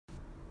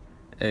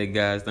Hey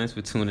guys, thanks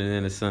for tuning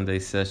in to Sunday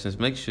Sessions.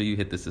 Make sure you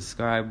hit the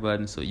subscribe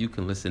button so you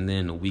can listen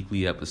in to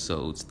weekly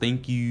episodes.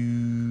 Thank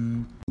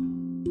you.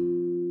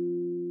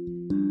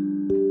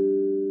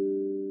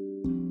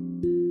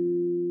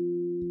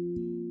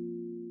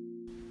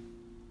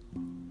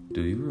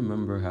 Do you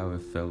remember how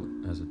it felt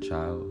as a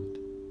child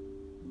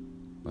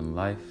when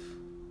life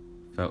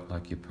felt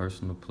like your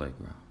personal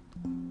playground?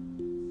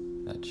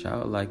 That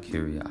childlike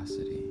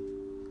curiosity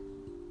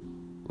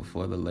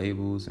before the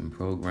labels and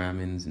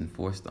programmings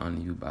enforced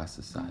on you by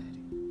society.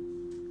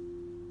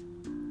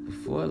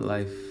 Before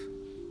life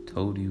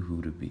told you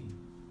who to be.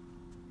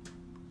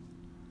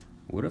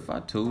 What if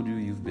I told you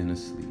you've been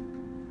asleep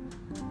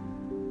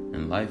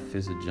and life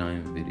is a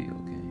giant video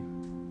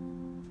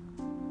game?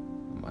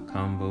 My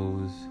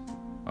combos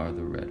are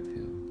the red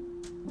pill.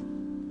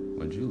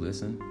 Would you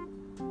listen?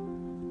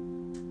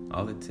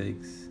 All it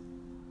takes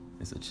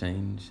is a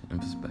change in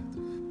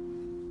perspective.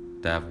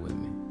 Dive with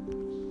me.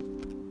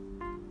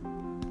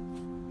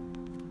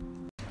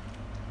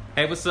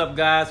 Hey, what's up,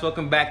 guys?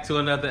 Welcome back to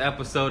another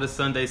episode of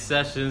Sunday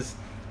Sessions,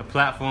 a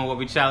platform where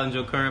we challenge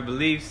your current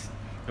beliefs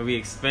and we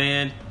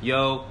expand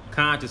your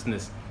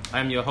consciousness.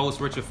 I'm your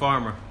host, Richard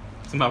Farmer.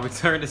 To my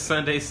return to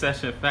Sunday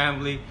Session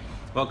family,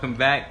 welcome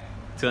back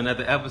to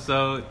another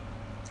episode.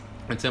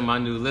 And to my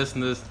new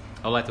listeners,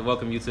 I'd like to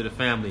welcome you to the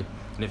family.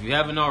 And if you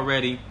haven't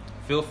already,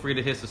 feel free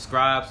to hit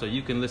subscribe so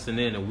you can listen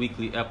in to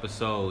weekly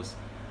episodes.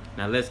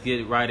 Now let's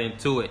get right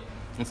into it.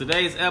 In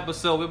today's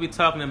episode, we'll be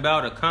talking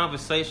about a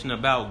conversation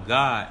about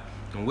God.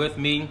 And with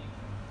me,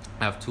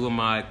 I have two of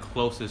my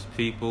closest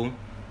people.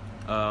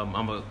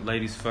 I'm a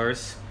ladies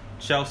first.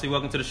 Chelsea,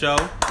 welcome to the show.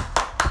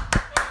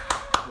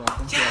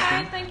 Welcome.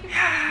 Hi, thank you for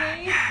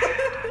having me.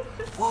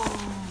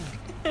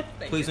 Whoa.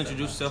 Please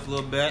introduce yourself a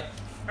little bit.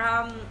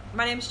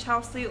 My name is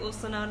Chelsea,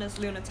 also known as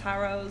Luna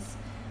Tarots.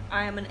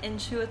 I am an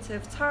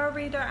intuitive tarot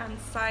reader and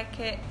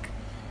psychic,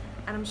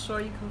 and I'm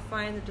sure you can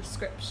find the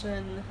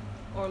description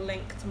or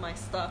link to my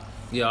stuff.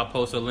 Yeah, I'll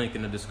post a link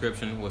in the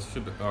description, which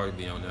should already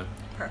be on there.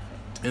 Perfect.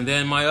 And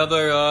then my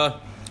other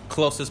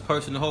closest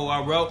person in the whole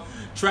wide world,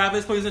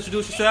 Travis, please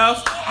introduce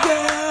yourselves.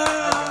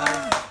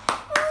 Yeah!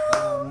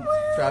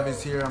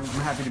 Travis here. I'm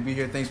happy to be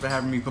here. Thanks for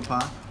having me,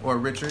 Papa, or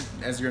Richard,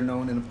 as you're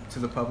known to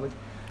the public.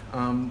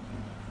 Travis!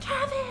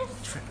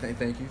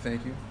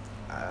 Thank you.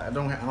 I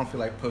don't feel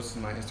like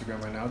posting my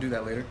Instagram right now. I'll do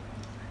that later,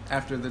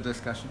 after the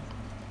discussion.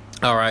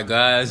 All right,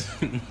 guys.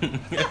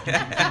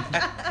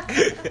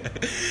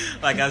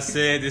 Like I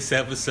said, this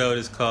episode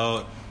is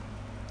called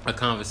A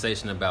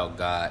Conversation About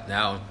God.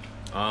 Now,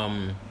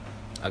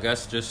 I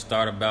guess just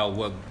start about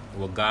what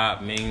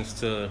God means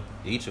to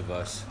each of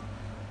us.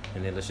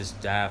 And then let's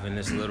just dive in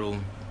this little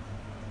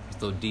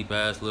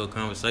deep-ass little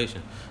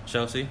conversation.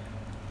 Chelsea?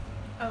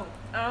 Oh,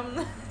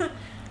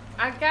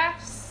 I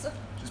guess...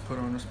 Just put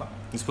her on the spot.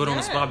 Let's put her on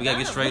the spot. We gotta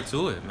get straight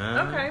to it,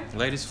 man. Okay.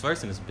 Ladies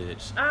first in this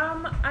bitch.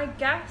 I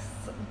guess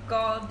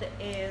God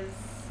is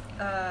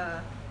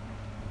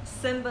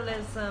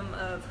symbolism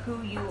of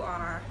who you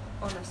are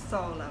on a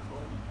soul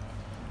level,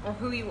 or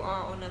who you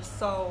are on a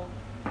soul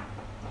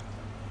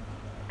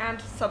and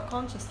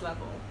subconscious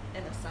level,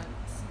 in a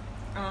sense.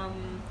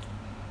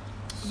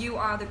 You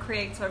are the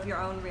creator of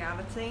your own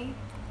reality.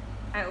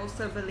 I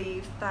also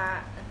believe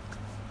that,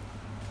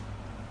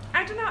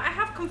 I don't know, I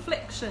have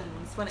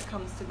conflictions when it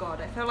comes to God.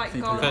 I feel like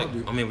God...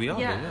 Okay. I mean, we all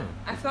do, yeah.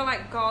 I feel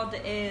like God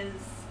is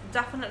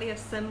definitely a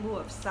symbol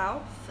of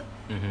self,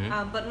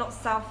 but not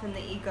self in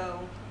the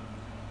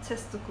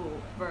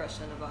egotistical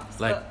version of us.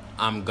 Like, but,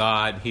 I'm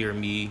God, hear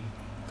me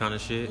kind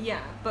of shit?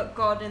 yeah, but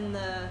God in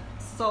the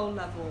soul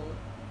level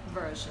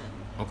version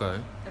Okay.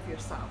 of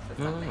yourself, if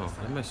No, that makes sense.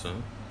 that makes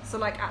sense. So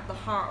like at the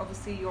heart,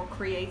 obviously you're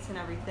creating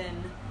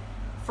everything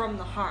from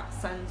the heart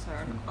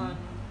center, and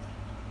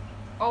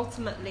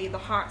ultimately the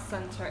heart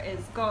center is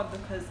God,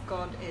 because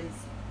God is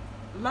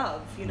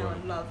love, you know, Right.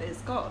 and love is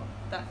God,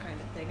 that kind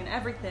of thing, and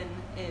everything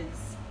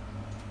is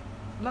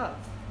love,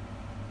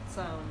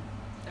 so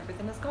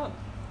everything is God.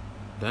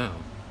 Damn.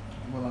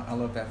 Well, I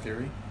love that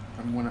theory.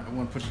 I want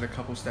to push it a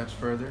couple steps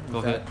further. Go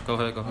ahead.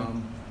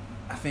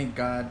 I think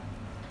God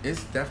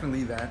is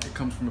definitely that. It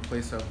comes from a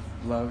place of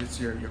love. It's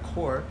your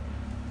core.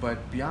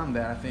 But beyond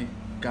that, I think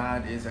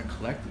God is a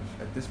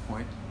collective at this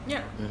point.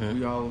 Yeah.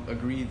 We all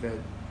agree that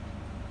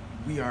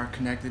we are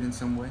connected in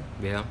some way.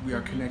 Yeah. We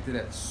are connected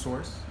at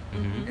source.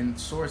 Mm-hmm. And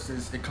source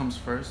it comes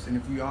first. And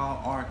if we all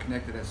are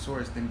connected at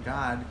source, then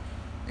God,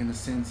 in a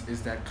sense,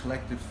 is that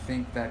collective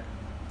think, that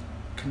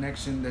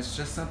connection that's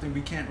just something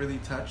we can't really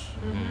touch.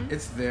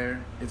 It's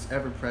there. It's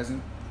ever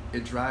present.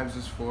 It drives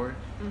us forward.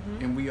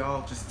 And we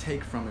all just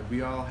take from it.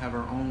 We all have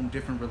our own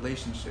different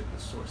relationship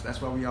with source.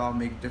 That's why we all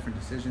make different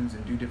decisions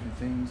and do different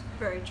things.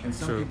 Very true. And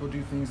some people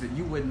do things that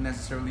you wouldn't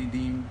necessarily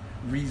deem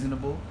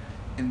reasonable,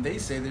 and they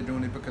say they're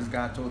doing it because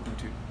God told them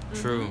to.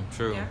 True.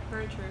 Yeah,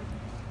 very true.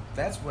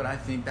 That's what I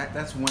think.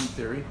 That's one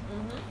theory.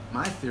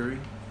 My theory,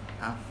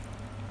 I've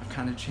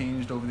kind of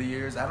changed over the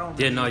years. I don't.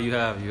 Yeah, no, you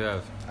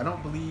have. I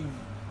don't believe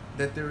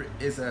that there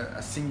is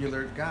a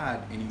singular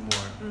God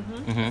anymore.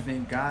 I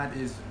think God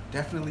is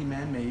definitely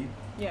man-made.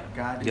 Yeah.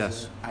 God is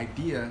Yes. an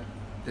idea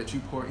that you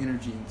pour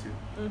energy into.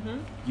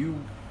 Mm-hmm.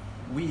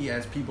 We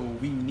as people,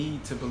 we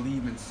need to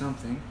believe in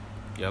something.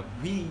 Yep.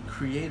 We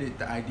created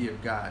the idea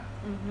of God.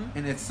 Mm-hmm.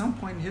 And at some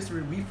point in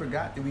history, we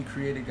forgot that we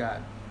created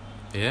God.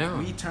 Yeah.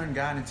 We turned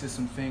God into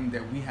something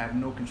that we have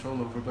no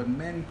control over. But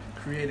men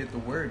created the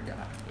word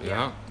God.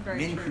 Yeah. Very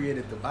Men true.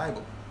 created the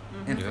Bible.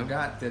 Mm-hmm. And Yeah.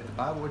 forgot that the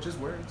Bible were just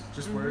words.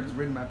 Just Mhm. words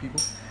written by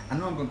people. I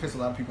know I'm going to piss a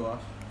lot of people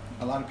off.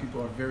 A lot of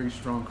people are very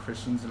strong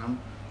Christians, and I'm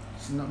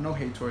no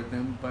hate toward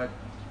them, but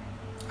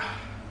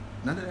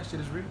none of that shit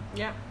is real.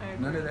 Yeah, I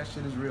agree. None of that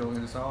shit is real,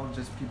 and it's all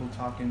just people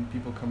talking,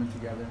 people coming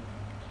together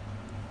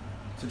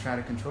to try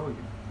to control you.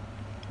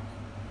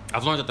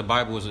 I've learned that the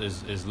Bible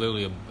is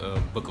literally a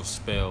book of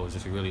spells.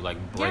 If you really like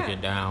break Yeah.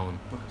 it down,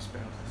 Book of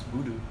spells, it's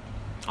voodoo.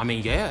 I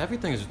mean, yeah,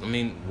 everything is. I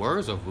mean,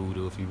 words are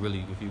voodoo. If you really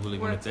want to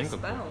Words think are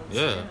about it,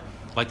 spells, yeah.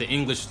 yeah. Like the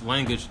English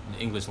language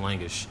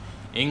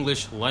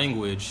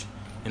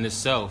in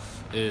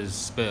itself is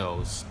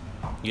spells.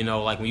 You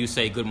know, like when you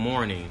say good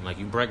morning, like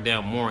you break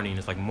down morning,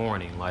 it's like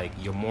morning, like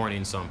you're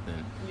mourning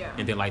something. Yeah.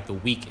 And then like the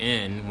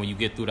weekend, when you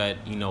get through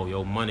that, you know,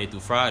 your Monday through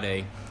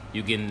Friday,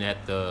 you're getting at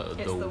It's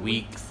the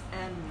week. week's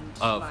end.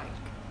 of- like,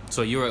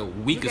 So you're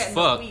weak you're as getting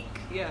fuck the week,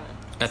 yeah.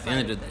 at the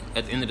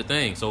end of the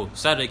thing. So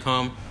Saturday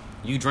come,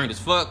 you drink as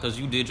fuck because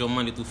you did your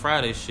Monday through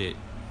Friday shit.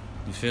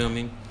 You feel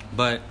me?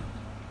 But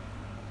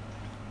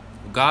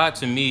God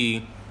to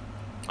me,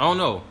 I don't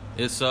know.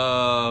 It's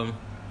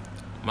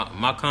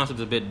my concept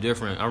is a bit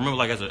different. I remember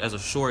like as a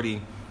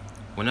shorty,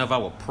 whenever I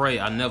would pray,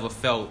 I never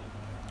felt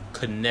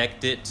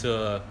connected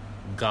to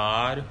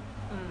God.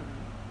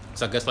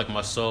 So I guess like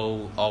my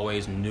soul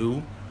always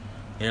knew.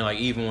 And like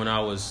even when I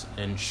was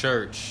in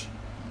church,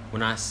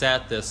 when I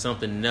sat there,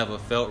 something never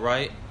felt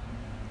right.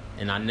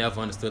 And I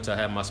never understood till I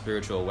had my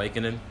spiritual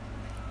awakening.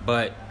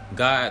 But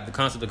God, the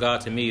concept of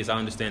God to me is I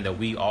understand that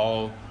we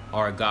all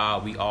are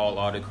God. We all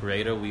are the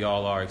creator. We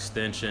all are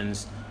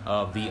extensions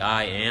of the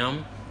I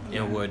am.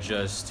 And we're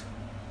just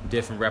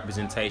different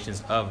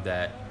representations of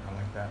that. I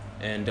like that.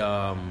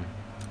 And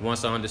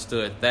once I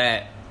understood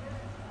that,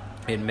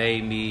 it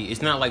made me,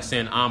 it's not like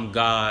saying I'm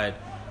God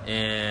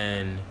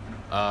and,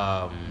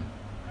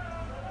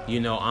 you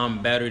know,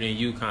 I'm better than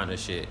you kind of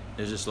shit.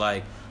 It's just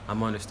like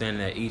I'm understanding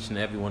that each and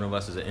every one of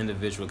us is an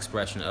individual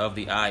expression of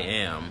the I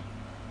am,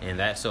 and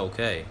that's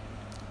okay.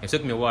 It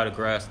took me a while to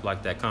grasp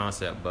like that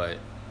concept, but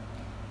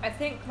I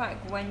think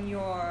like when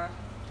you're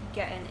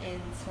getting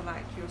into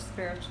like your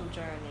spiritual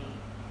journey,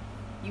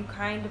 you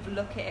kind of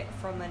look at it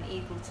from an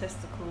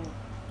egotistical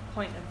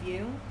point of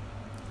view,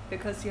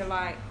 because you're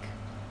like,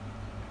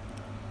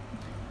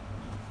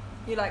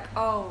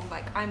 oh,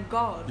 like I'm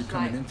God. You're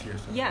coming like, into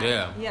yourself.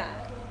 Yeah.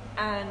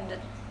 And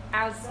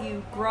as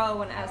you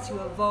grow and as you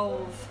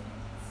evolve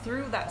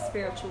through that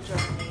spiritual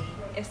journey,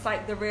 it's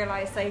like the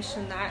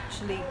realization that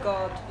actually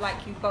God, like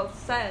you both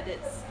said,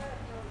 it's,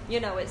 you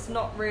know, it's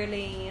not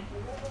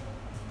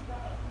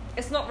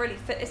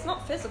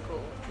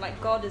physical.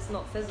 Like God is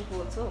not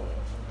physical at all.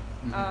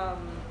 Mhm.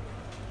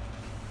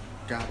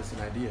 God is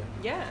an idea.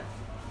 Yeah,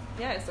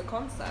 it's a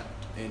concept.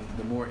 And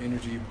the more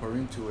energy you pour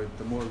into it,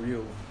 the more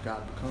real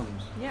God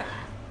becomes. Yeah.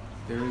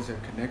 There is a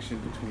connection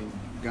between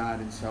God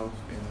and self,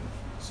 and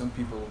some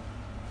people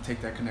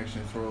take that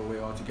connection and throw it away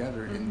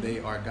altogether, and Mhm. they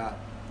are God.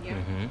 Yeah.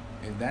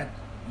 And that,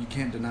 you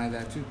can't deny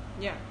that too.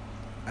 Yeah.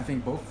 I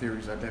think both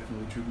theories are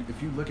definitely true.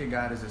 If you look at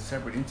God as a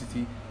separate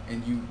entity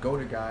and you go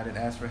to God and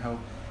ask for help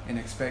and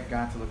expect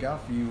God to look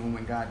out for you, and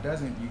when God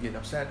doesn't, you get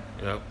upset.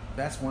 yep.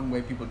 That's one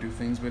way people do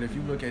things. But if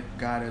you look at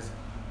God as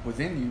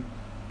within you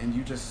and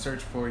you just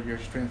search for your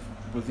strength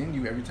within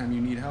you every time you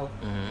need help,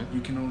 Mhm.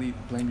 you can only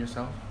blame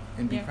yourself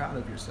and be Yeah. proud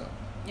of yourself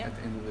Yeah. at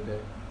the end of the day.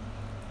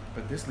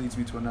 But this leads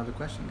me to another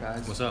question,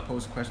 guys. What's up?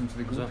 Pose a question to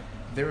the What's group. up?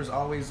 There is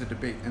always a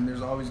debate, and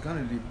there's always going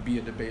to be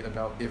a debate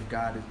about if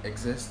God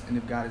exists and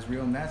if God is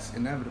real, and that's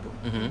inevitable.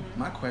 Mhm.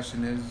 My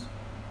question is,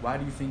 why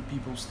do you think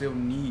people still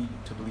need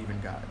to believe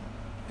in God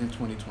in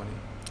 2020?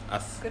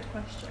 Good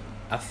question.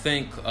 I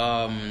think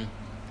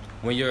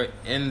when you're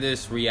in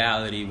this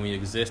reality, when you're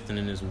existing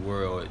in this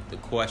world, the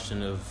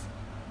question of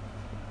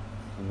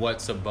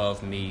what's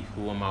above me,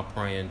 who am I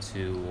praying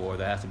to, or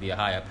there has to be a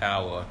higher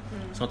power,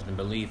 something to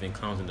believe in,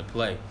 comes into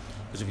play.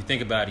 Because if you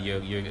think about it,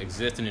 you're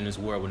existing in this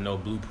world with no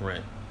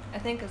blueprint. I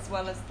think as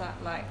well as that,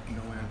 like,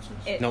 No answers.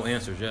 it's, No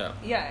answers, yeah.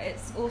 Yeah,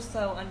 it's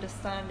also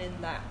understanding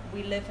that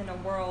we live in a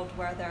world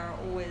where there are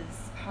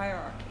always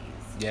hierarchies.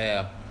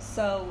 Yeah.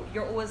 So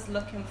you're always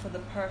looking for the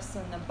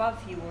person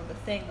above you or the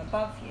thing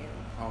above you.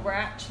 Oh. We're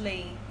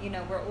actually, you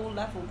know, we're all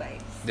level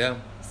based. Yeah.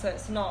 So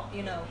it's not,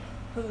 you know,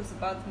 who's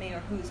above me or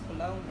who's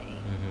below me.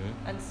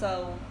 Mm-hmm. And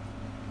so,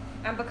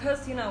 and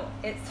because, you know,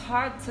 it's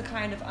hard to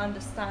kind of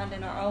understand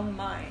in our own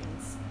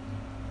minds,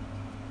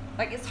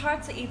 like it's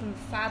hard to even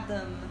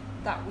fathom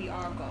that we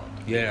are God.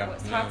 Yeah, You know,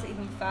 it's hard yeah. to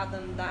even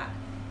fathom that,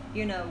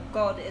 you know,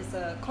 God is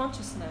a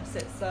consciousness.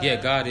 It's a, Yeah,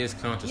 God is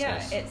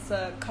consciousness. Yeah, it's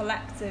a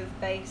collective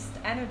based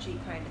energy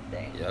kind of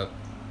thing. Yep.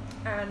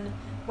 And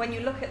when you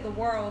look at the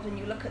world and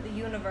you look at the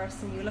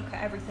universe and you look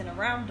at everything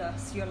around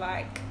us, you're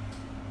like,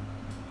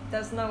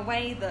 there's no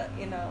way that,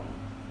 you know,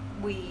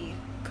 we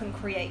can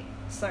create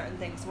certain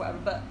things, whatever.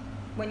 But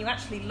when you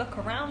actually look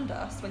around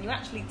us, when you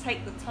actually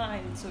take the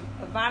time to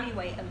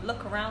evaluate and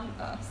look around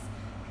us,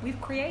 we've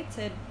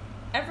created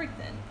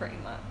everything pretty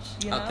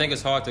much. You know? I think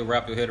it's hard to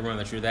wrap your head around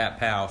that you're that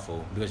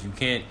powerful, because you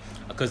can't,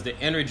 because the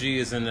energy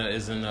is in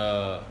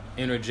a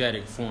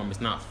energetic form.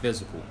 It's not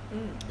physical.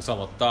 It's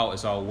all a thought.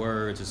 It's all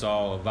words. It's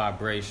all a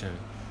vibration.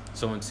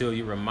 So until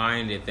you're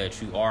reminded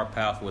that you are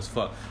powerful as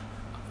fuck,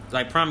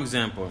 like prime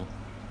example,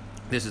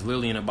 this is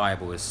literally in the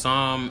Bible. It's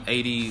Psalm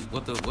 80.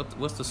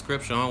 What's the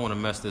scripture? I don't want to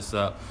mess this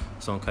up,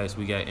 so in case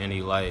we got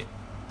any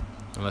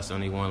unless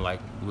anyone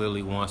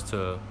literally wants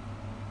to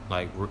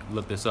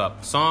look this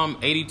up. Psalm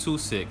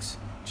 82:6.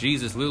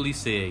 Jesus literally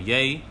said,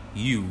 "Yea,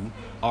 you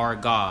are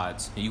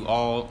gods, and you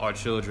all are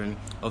children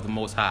of the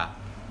Most High."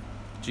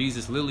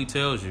 Jesus literally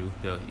tells you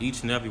that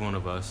each and every one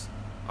of us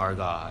are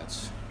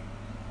gods.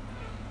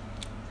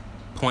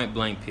 Point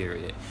blank,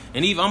 period.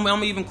 And even I'm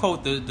gonna even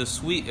quote the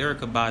sweet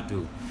Erykah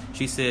Badu.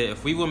 She said,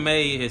 "If we were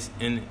made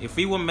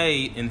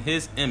in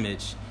His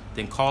image,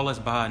 then call us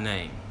by our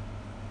name,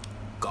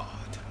 God."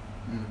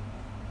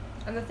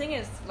 And the thing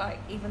is,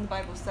 even the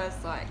Bible says,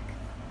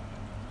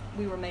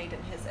 we were made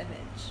in His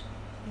image.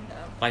 You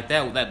know, like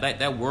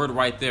that word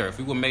right there. If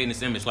we were made in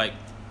His image,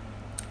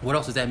 what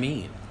else does that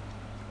mean?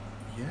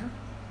 Yeah.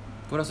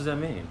 What else does that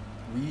mean?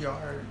 We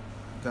are.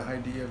 The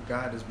idea of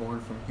God is born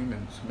from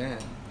humans. Man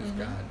is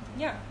God.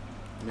 Yeah.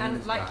 Man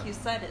and is like God. you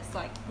said, it's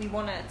we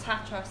want to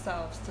attach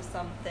ourselves to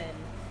something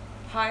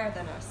higher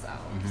than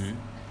ourselves.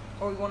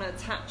 Or we want to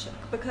attach it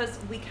because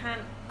we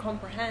can't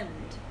comprehend.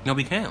 No,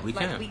 we can't. We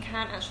can't. We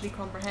can't actually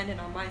comprehend in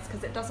our minds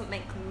because it doesn't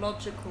make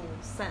logical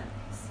sense.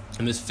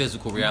 In this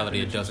physical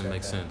reality, it doesn't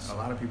make sense. A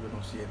lot of people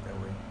don't see it that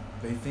way.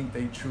 They think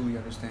they truly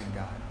understand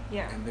God.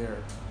 Yeah. And their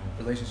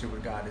relationship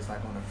with God is on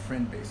a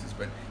friend basis,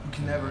 but you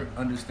can never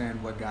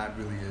understand what God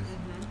really is.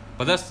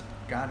 But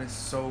God is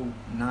so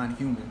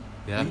non-human.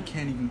 Yeah. We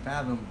can't even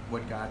fathom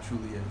what God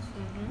truly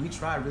is. We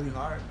try really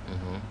hard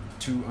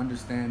to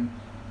understand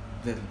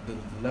the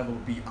level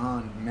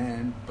beyond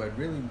man, but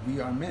really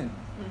we are men.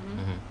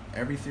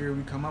 Every theory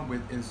we come up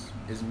with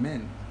is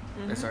men.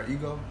 That's our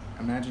ego,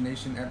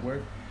 imagination at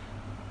work.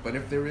 But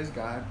if there is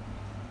God,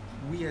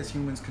 we as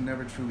humans can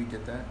never truly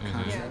get that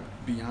concept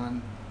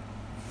beyond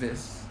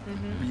this,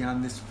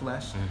 beyond this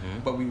flesh,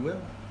 but we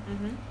will.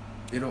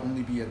 It'll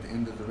only be at the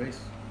end of the race.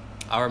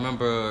 I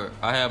remember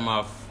I had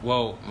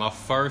my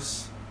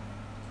first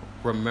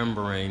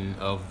remembering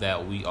of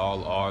that we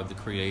all are the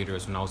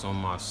creators when I was on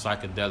my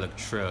psychedelic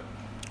trip.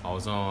 I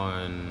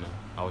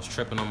was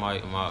tripping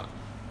on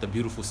the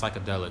beautiful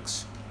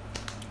psychedelics,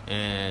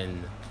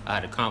 and I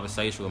had a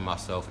conversation with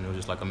myself, and it was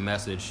just like a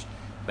message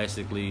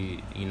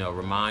basically,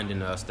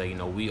 reminding us that,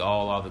 we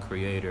all are the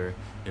creator,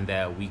 and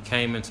that we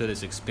came into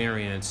this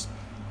experience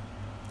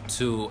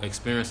to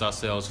experience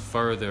ourselves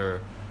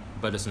further,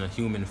 but it's in a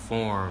human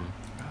form.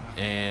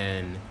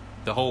 And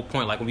the whole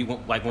point,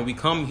 when we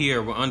come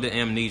here, we're under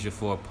amnesia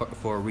for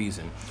a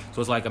reason.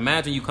 So it's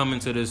imagine you come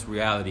into this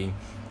reality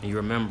and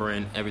you're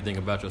remembering everything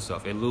about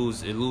yourself. It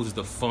loses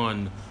the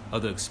fun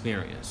of the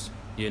experience.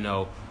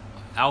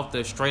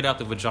 Straight out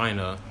the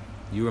vagina,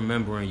 you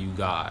remembering you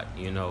God.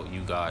 You're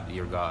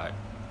God.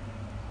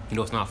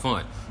 It's not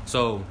fun.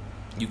 So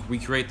we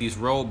create these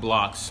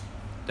roadblocks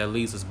that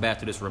leads us back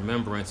to this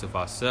remembrance of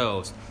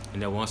ourselves.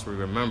 And then once we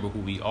remember who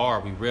we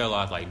are, we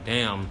realize,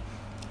 damn,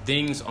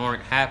 things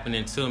aren't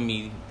happening to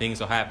me.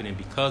 Things are happening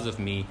because of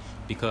me,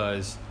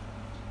 because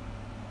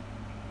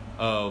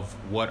of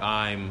what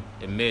I'm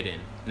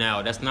emitting.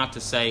 Now, that's not to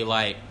say,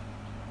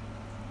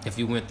 if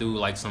you went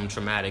through, some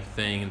traumatic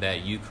thing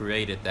that you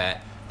created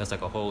that's a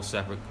whole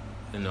separate,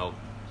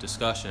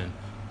 discussion.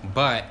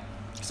 But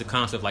it's a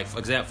concept,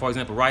 for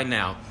example, right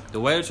now, the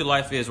way that your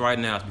life is right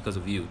now is because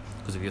of you,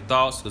 because of your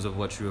thoughts, because of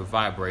what you're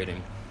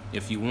vibrating.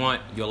 If you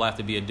want your life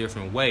to be a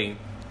different way,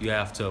 you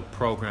have to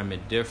program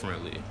it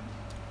differently.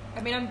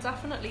 I mean, I'm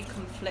definitely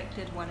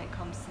conflicted when it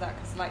comes to that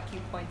because,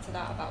 you pointed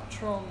out about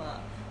trauma,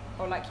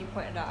 or you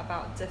pointed out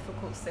about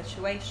difficult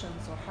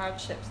situations or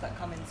hardships that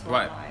come into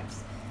our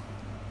lives.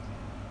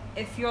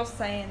 If you're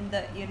saying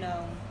that,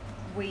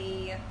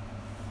 we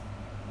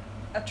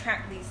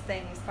attract these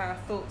things by our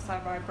thoughts,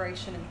 our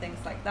vibration, and things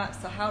like that,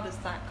 so how does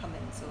that come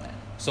into it?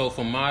 So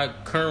from my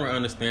current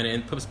understanding,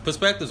 and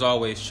perspectives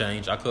always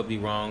change. I could be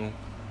wrong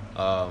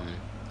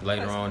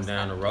later on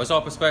down the road. It's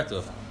all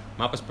perspective.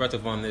 My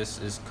perspective on this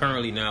is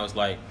currently now is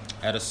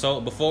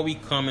before we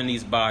come in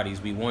these bodies,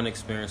 we want to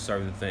experience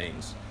certain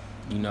things.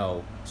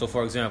 So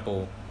for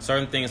example,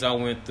 certain things I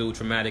went through,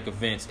 traumatic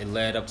events, it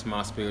led up to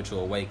my spiritual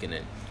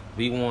awakening.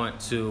 We want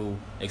to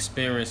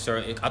experience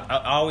certain. I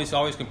always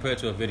compare it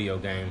to a video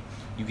game.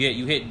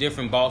 You hit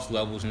different boss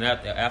levels, and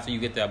after you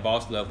get that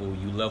boss level,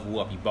 you level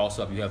up, you boss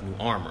up, you have new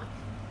armor.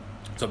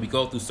 So we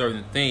go through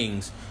certain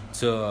things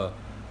to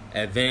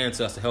advance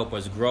us, to help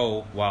us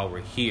grow while we're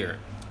here.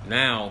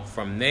 Now,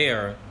 from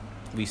there,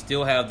 we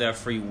still have that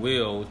free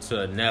will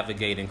to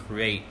navigate and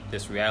create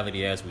this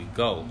reality as we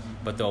go.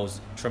 But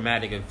those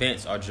traumatic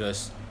events are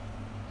just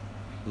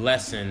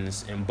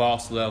lessons and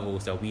boss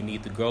levels that we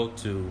need to go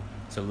to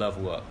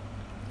level up.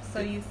 So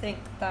you think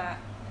that...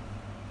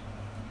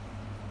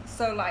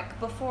 So, like,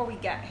 before we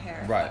get here,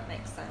 if Right. that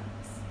makes sense,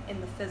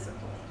 in the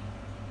physical,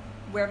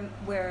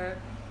 we're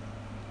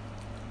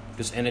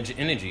Just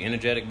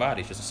energetic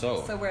body, it's just a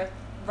soul. so we're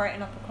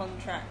writing up a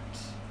contract.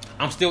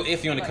 I'm still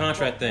iffy on the Like,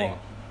 contract thing.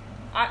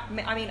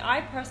 I mean,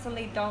 I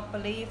personally don't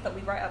believe that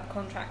we write up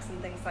contracts and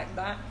things like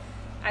that.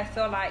 I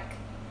feel like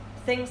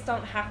things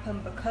don't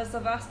happen because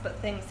of us, but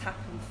things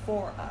happen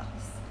for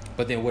us.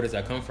 But then where does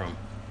that come from?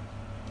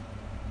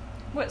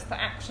 Well, it's the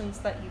actions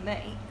that you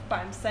make. But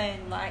I'm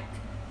saying, like,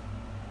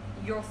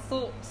 your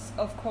thoughts,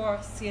 of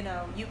course, you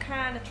know, you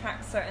can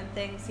attract certain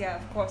things, yeah,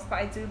 of course, but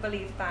I do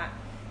believe that.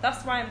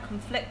 That's why I'm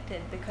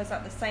conflicted, because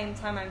at the same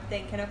time I'm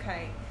thinking,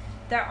 okay,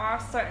 there are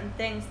certain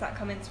things that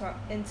come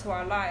into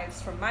our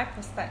lives from my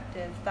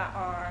perspective that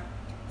are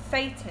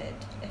fated,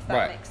 if that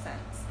Right. makes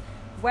sense.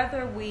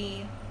 Whether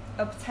we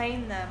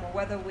obtain them or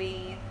whether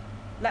we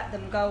let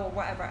them go or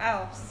whatever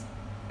else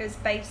is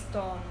based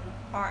on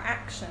our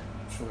actions.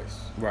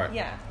 Choice. Right.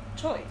 Yeah,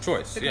 choice.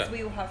 Choice, Because yeah.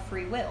 we all have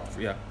free will.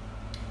 Yeah.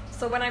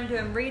 So when I'm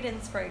doing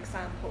readings, for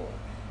example,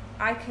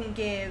 I can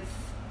give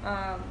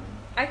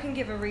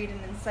a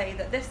reading and say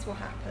that this will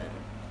happen,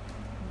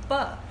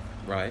 but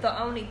Right. the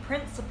only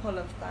principle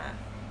of that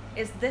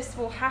is this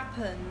will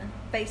happen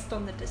based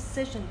on the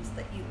decisions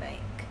that you make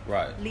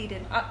Right.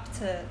 leading up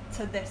to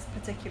this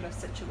particular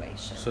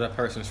situation. So that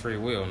person's free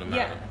will, no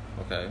matter.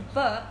 Yeah. Okay.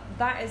 But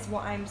that is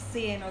what I'm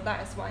seeing, or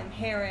that is what I'm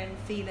hearing,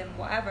 feeling,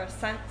 whatever,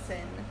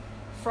 sensing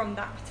from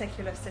that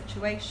particular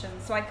situation,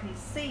 so I can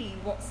see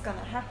what's going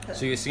to happen.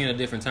 So you're seeing the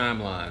different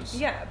timelines.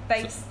 Yeah,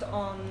 based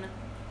on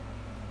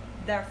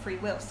their free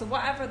will. So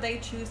whatever they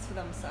choose for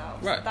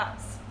themselves, Right.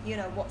 that's, you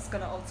know, what's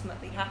going to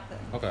ultimately happen.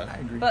 Okay. I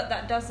agree. But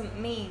that doesn't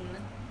mean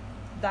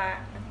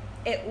that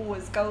it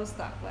always goes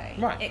that way.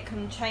 Right. It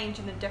can change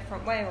in a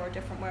different way or a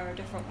different way or a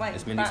different way.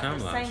 It's many but at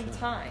the timelines, same yeah.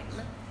 time,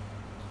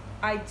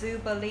 I do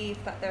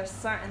believe that there's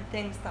certain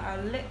things that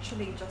are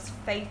literally just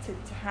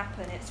fated to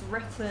happen. It's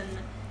written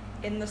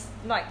in the,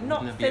 like,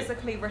 not Wouldn't that be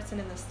physically written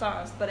in the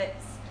stars, but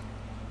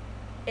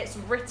it's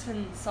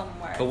written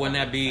somewhere. But wouldn't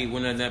that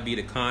be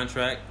the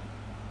contract?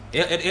 We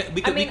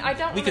could, I mean, I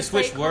don't we wanna could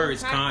switch say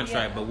words, contract,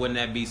 contract, yeah. but wouldn't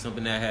that be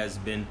something that has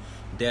been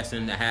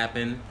destined to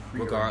happen?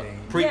 Preordained.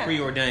 Yeah.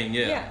 Preordained,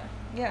 yeah.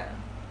 Yeah.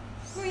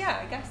 Well, yeah,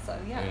 I guess so,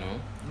 yeah. You know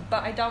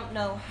But I don't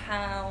know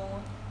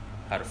how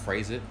to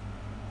phrase it.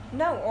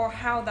 or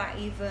how that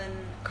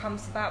even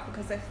comes about,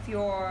 because if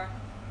your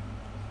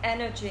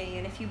energy,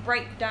 and if you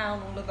break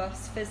down all of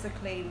us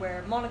physically,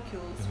 we're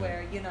molecules, Mhm.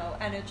 we're, you know,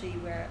 energy,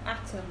 we're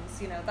atoms,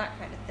 you know, that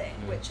kind of thing,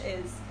 Mhm. which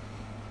is,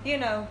 you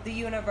know, the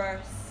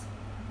universe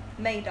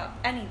made up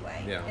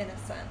anyway, Yeah. in a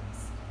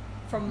sense,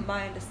 from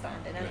my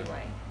understanding Yeah.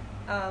 anyway.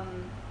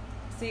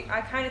 So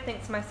I kind of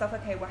think to myself,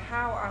 okay, well,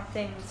 how are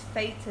things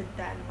fated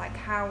then? Like,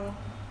 how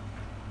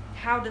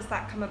does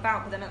that come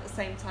about? But then at the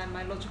same time,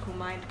 my logical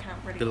mind can't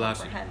really The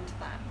logic. comprehend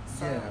that.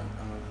 So,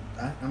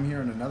 Yeah, I'm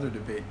hearing another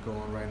debate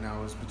going right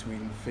now is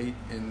between fate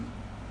and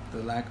the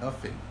lack of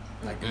fate.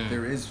 Like, if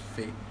there is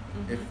fate,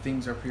 if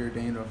things are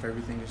preordained, or if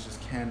everything is just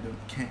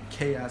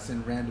chaos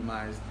and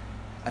randomized.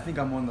 I think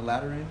I'm on the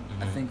latter end.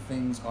 I Mhm. think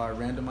things are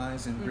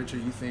randomized, and Mhm.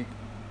 Richard, you think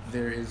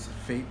there is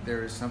fate,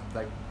 there is something,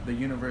 like the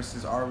universe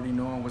is already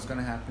knowing what's going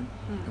to happen,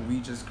 and we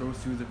just go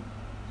through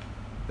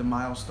the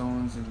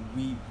milestones, and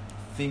we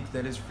think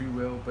that it's free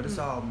will, but it's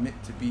all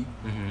meant to be.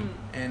 Mm-hmm.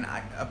 And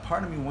a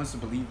part of me wants to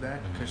believe that,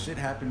 because Mhm. shit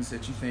happens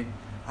that you think,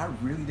 I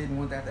really didn't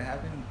want that to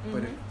happen,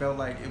 but it Mhm. felt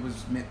like it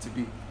was meant to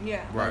be.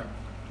 yeah. Right. Like,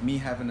 me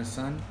having a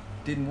son,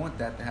 didn't want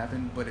that to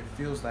happen, but it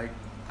feels like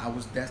I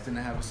was destined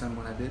to have a son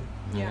when I did.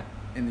 Yeah.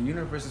 And the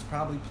universe is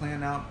probably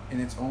playing out in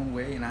its own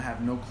way, and I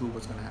have no clue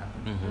what's going to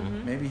happen. Mm-hmm.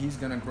 Mhm. Maybe he's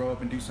going to grow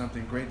up and do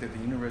something great that the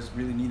universe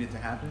really needed to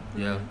happen,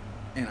 Yeah.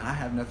 and I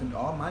have nothing.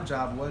 All my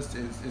job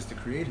is to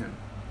create him.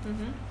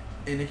 Mhm.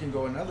 And it can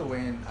go another way,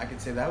 and I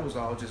could say that was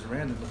all just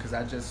random because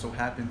I just so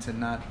happened to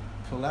not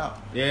pull out.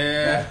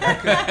 Yeah.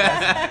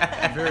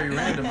 That's very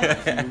random.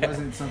 It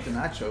wasn't something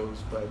I chose,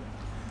 but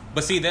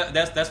But see,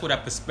 that's where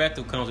that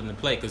perspective comes into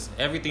play, because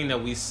everything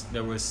that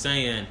we're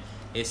saying,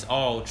 it's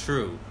all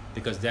true,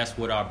 because that's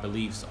what our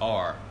beliefs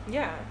are.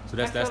 Yeah. So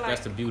that's I feel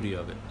that's the like- beauty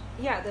of it.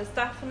 Yeah, there's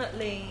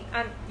definitely,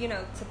 and you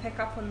know, to pick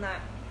up on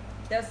that,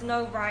 there's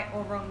no right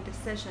or wrong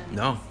decision.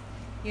 No.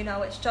 You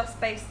know, it's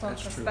just based on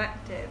That's true.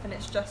 perspective, and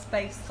it's just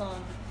based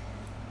on,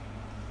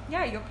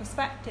 yeah, your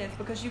perspective,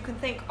 because you can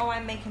think, oh,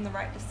 I'm making the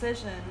right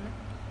decision,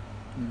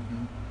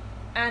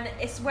 and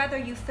it's whether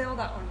you feel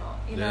that or not,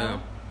 you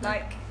know?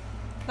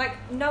 Like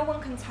no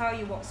one can tell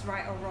you what's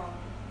right or wrong.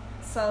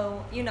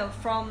 So, you know,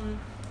 from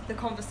the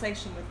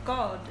conversation with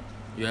God,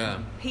 Yeah.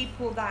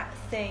 people that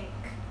think,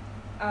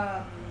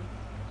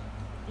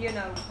 you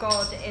know,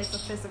 God is a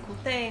physical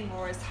thing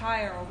or is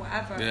higher or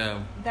whatever, Yeah.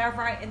 they're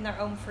right in their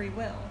own free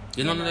will.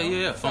 You know,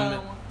 yeah.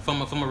 So,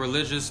 From a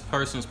religious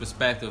person's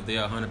perspective, they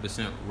are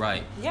 100%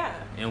 right, yeah,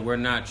 and we're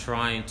not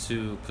trying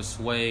to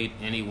persuade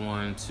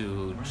anyone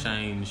to Right.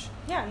 change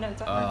yeah, no,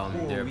 definitely.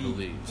 Who their are we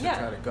beliefs. to Yeah.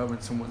 try to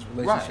govern someone's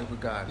relationship Right. with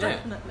God. Yeah.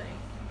 Definitely.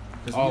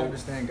 Because we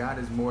understand God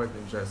is more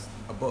than just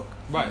a book.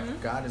 Right.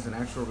 Mm-hmm. God is an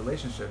actual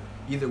relationship,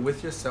 either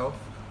with yourself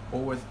or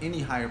with any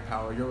higher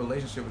power. Your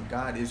relationship with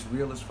God is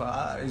real as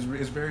fuck. Is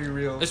very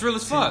real. It's real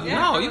as to fuck. you.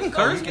 No, you can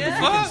curse. You Get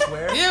can the fuck.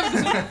 swear.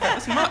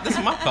 Yeah, this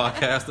is my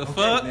podcast. The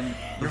fuck. Then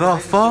your The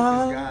relationship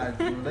fuck. with God,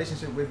 your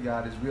relationship with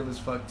God is real as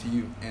fuck to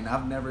you. And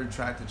I've never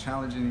tried to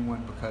challenge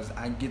anyone because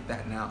I get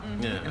that now.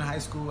 Yeah. In high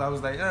school, I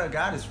was like,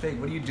 God is fake.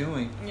 What are you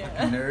doing? Yeah.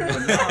 Fucking nerd.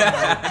 But now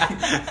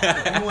I'm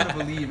like, if you want to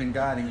believe in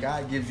God and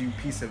God gives you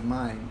peace of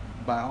mind,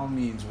 by all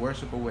means,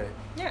 worship away.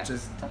 Yeah,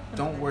 Just definitely.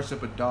 don't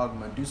worship a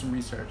dogma. Do some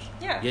research.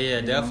 Yeah. Yeah,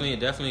 You know?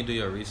 definitely do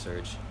your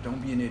research. Don't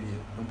be an idiot.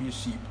 Don't be a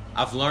sheep.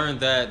 I've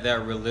learned that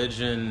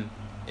religion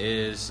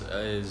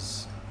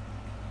is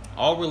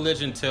all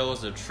religion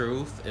tells the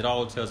truth. It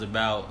all tells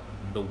about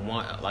the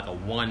one, like a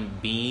one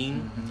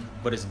being,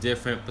 but it's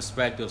different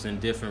perspectives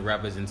and different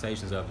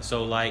representations of it.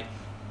 So like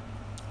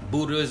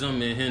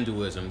Buddhism and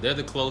Hinduism, they're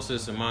the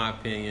closest, in my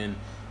opinion,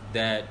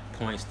 that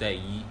points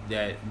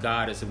that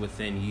God is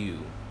within you.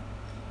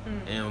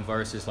 And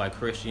versus like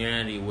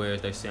Christianity, where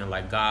they're saying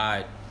like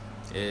God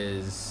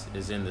is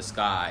in the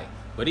sky.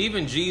 But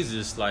even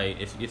Jesus,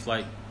 like if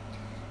like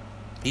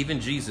even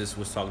Jesus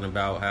was talking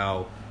about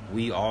how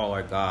we all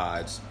are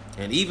gods.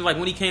 And even like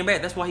when he came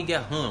back, that's why he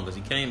got hung, because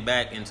he came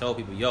back and told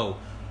people, yo,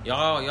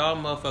 y'all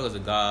motherfuckers are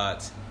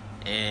gods.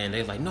 And they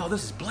was like, no,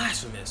 this is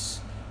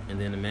blasphemous.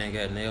 And then the man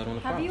got nailed on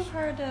the cross. Have you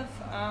heard of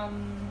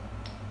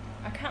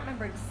I can't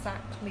remember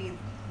exactly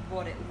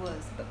what it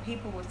was, but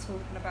people were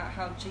talking about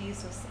how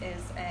Jesus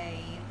is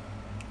a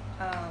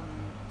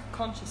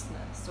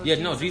consciousness. Or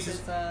Jesus.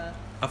 is a,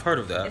 I've heard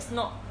of that. it's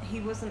not. He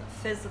wasn't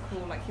physical.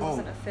 Like he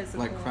wasn't a physical.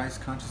 Like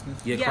Christ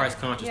consciousness? Yeah, Yeah, Christ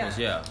consciousness.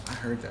 Yeah. I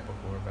heard that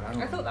before, but I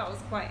don't I know. thought that was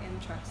quite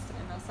interesting.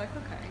 I was like,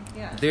 okay,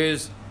 yeah.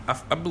 There's,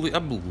 I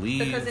believe.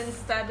 Because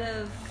instead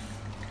of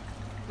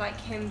like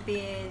him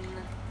being,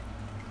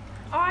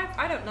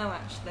 I don't know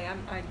actually.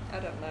 I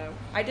don't know.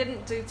 I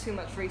didn't do too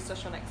much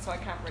research on it, so I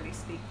can't really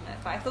speak on it.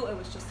 But I thought it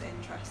was just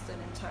interesting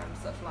in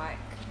terms of like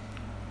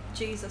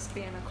Jesus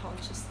being a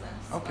consciousness.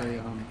 Okay,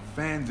 like,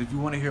 fans, if you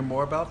want to hear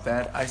more about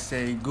that, I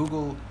say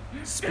Google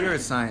spirit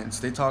science.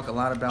 They talk a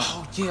lot about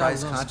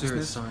Christ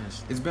consciousness.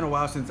 Science. It's been a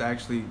while since I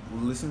actually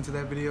listened to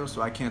that video,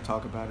 so I can't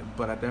talk about it,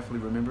 but I definitely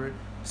remember it.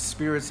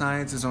 Spirit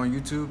science is on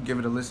YouTube. Give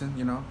it a listen,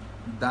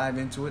 dive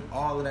into it.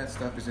 All of that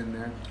stuff is in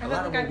there. I A don't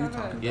lot of think what I've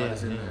we talking ever- about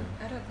is in Yeah, there.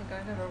 I don't think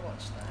I've ever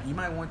watched that. You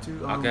might want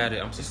to. I got it.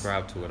 I'm it's-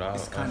 subscribed to it.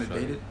 It's kind of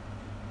dated,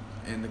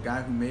 and the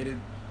guy who made it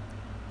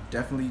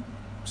definitely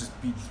just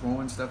be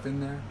throwing stuff in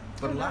there.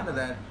 But a lot of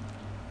that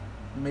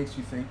makes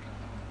you think.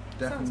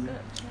 Definitely.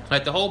 Sounds good.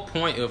 Like the whole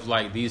point of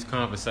like these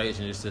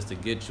conversations is just to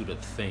get you to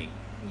think,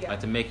 Yeah.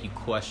 like to make you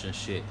question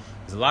shit.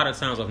 Because a lot of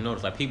times I've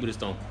noticed like people just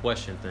don't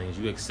question things.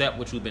 You accept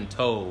what you've been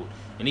told,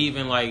 and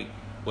even like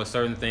with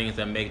certain things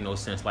that make no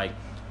sense. Like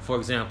for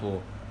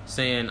example,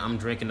 saying I'm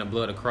drinking the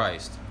blood of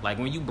Christ. Like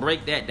when you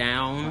break that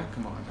down, Like,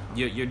 come on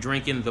now. you're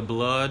drinking the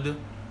blood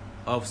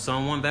of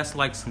someone. That's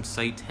like some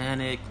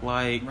satanic,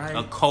 like Right.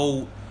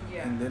 occult,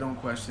 Yeah. And they don't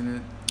question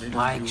it. They just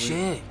like do it.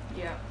 shit.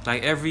 Yeah.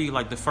 Like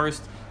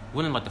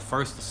the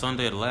first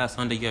Sunday or the last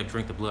Sunday you gotta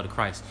drink the blood of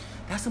Christ.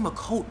 That's some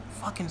occult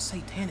fucking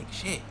satanic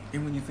shit.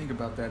 And when you think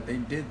about that, they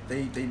did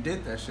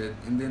that shit,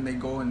 and then they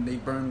go and they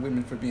burn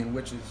women for being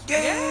witches.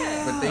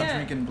 Yeah. But they Yeah.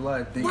 drinking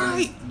blood, thinking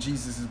Right. it's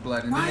Jesus'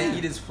 blood, and then Right. they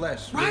eat his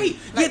flesh. Right.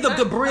 Like yeah, the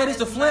that- bread that is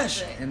the is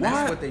flesh. magic. And Why?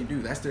 that's what they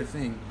do. That's their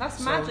thing. That's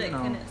So, magic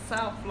in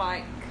itself.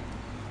 Like,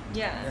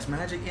 yeah. That's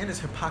magic, and it's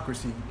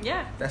hypocrisy.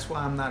 Yeah. That's why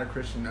I'm not a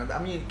Christian. I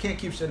mean, you can't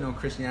keep shitting on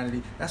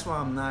Christianity. That's why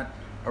I'm not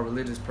a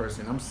religious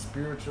person. I'm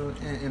spiritual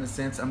in a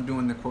sense. I'm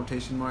doing the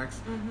quotation marks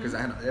because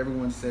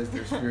everyone says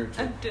they're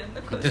spiritual. I'm doing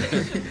the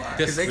quotation marks.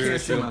 Because they can't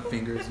see Spiritual. my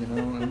fingers,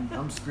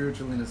 I'm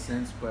spiritual in a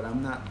sense, but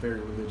I'm not very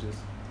religious.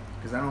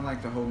 Because I don't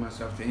like to hold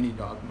myself to any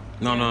dogma.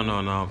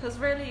 No. Because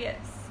really,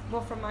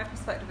 from my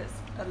perspective, it's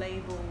a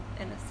label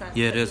in a sense.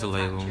 Yeah, it that is you a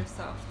attach label.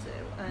 yourself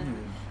to, and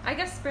I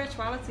guess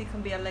spirituality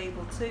can be a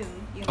label too.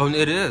 Oh,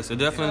 it is. It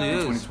definitely In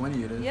is.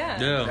 2020 it is.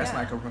 Yeah. Yeah. That's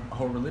like a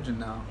whole religion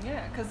now.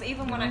 Yeah, because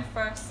even You when know? I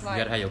first You gotta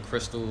like, have your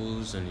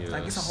crystals and your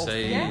Like, it's a whole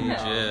sage. thing,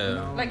 Yeah.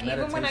 Yeah. like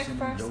even when I meditation,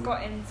 first yoga.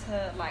 got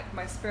into like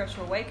my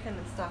spiritual awakening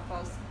and stuff,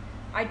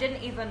 I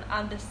didn't even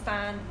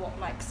understand what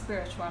like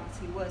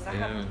spirituality was. I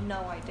Yeah. had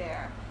no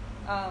idea,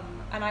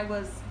 and I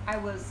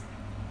was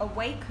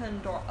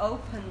awakened or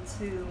open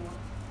to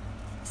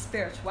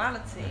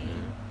spirituality,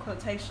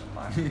 quotation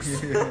marks.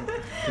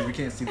 Because we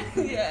can't see the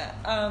food. Yeah,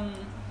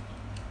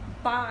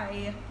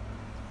 by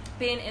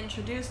being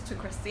introduced to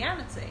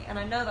Christianity. And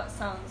I know that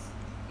sounds,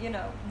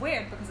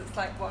 weird because it's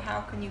like, well, how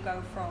can you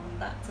go from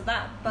that to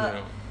that? But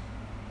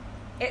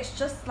Yeah. it's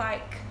just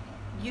like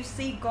you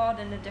see God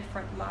in a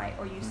different light,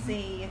 or you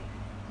see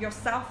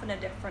yourself in a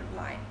different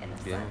light in a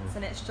Yeah. sense.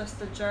 And it's just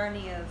a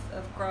journey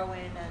of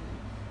growing and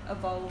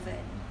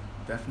evolving.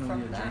 Definitely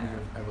From a journey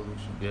there. of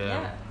evolution.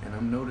 Yeah. And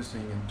I'm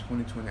noticing in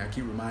 2020, I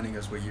keep reminding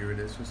us what year it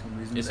is for some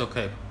reason. It's that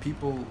okay.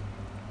 People,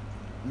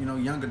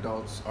 young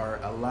adults are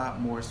a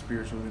lot more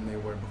spiritual than they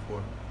were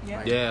before. Yeah.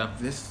 Like, Yeah.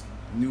 This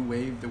new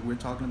wave that we're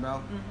talking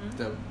about, Mhm.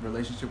 the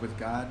relationship with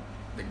God,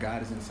 that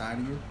God is inside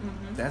of you,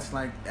 Mhm. that's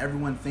like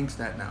everyone thinks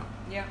that now.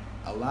 Yeah.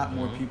 A lot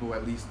more Mhm. people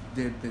at least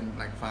did than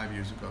like 5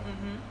 years ago.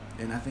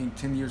 Mhm. And I think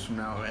 10 years from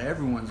now,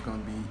 everyone's going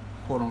to be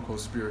quote unquote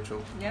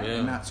spiritual. Yeah. Yeah.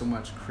 And not so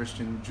much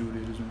Christian,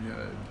 Judaism,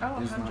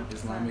 Oh, Islam, 100%.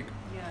 Islamic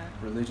Yeah.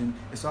 religion.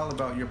 It's all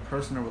about your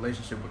personal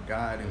relationship with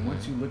God. And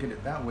once Mhm. you look at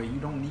it that way, you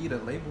don't need a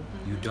label.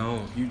 You Mhm.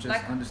 don't. You just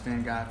Like-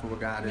 understand God for what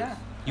God Yeah. is.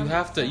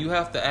 You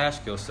have to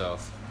ask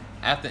yourself,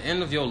 at the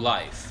end of your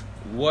life,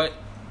 what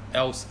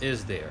else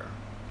is there?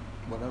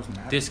 What else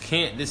matters?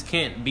 This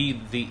can't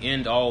be the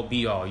end all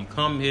be all. You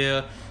come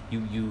here,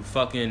 you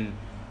fucking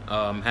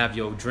have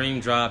your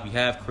dream job, you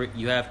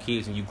have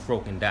kids, and you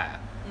croak and die.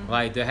 Mhm.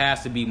 Like there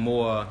has to be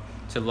more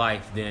to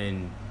life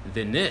than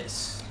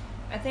this.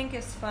 I think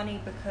it's funny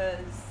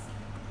because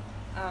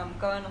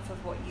going off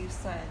of what you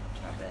said,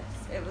 Travis,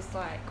 it was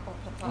like, or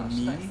Papa, Oh,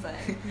 should I me?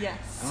 say?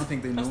 Yes. I don't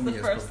think they know That's me the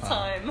as first Papa.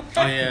 time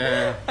Oh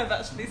yeah. I've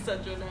actually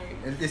said your name.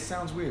 It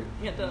sounds weird.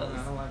 It does.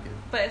 I don't like it.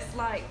 But it's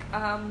like,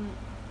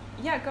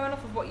 going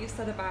off of what you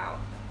said about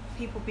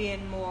people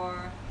being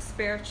more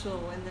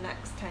spiritual in the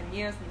next 10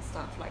 years and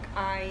stuff, like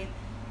I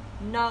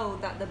know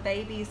that the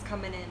babies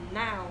coming in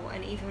now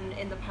and even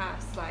in the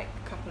past like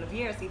couple of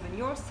years, even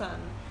your son,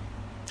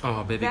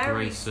 Oh, baby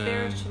very Grayson.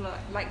 spiritual,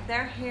 like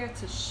they're here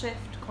to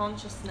shift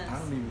consciousness. I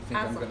don't even think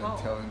as I'm a going whole.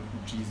 to tell him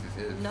who Jesus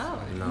is. No.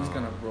 Like, No. He's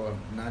going to grow up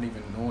not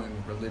even knowing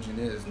what religion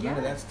is. None Yeah.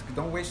 of that's,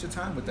 don't waste your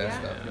time with that Yeah.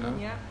 stuff, you know?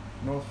 Yeah.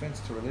 No offense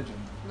to religion.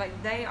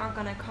 Like they are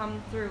gonna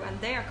come through, and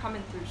they are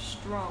coming through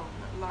strong.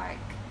 Like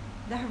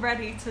they're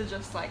ready to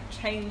just like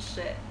change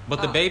shit.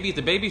 But the up.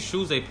 babies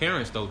choose their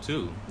parents though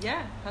too.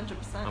 Yeah,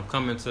 100%. I'm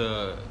coming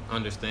to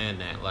understand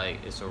that.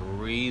 Like it's a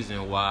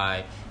reason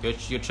why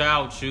your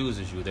child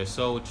chooses you. Their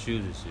soul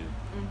chooses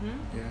you. Mhm.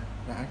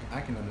 Yeah,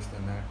 I can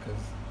understand that because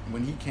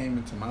when he came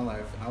into my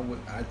life,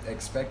 I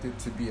expected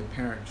to be a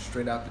parent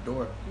straight out the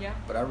door. Yeah.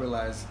 But I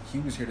realized he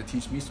was here to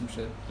teach me some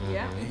shit.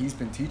 Yeah. And he's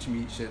been teaching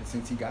me shit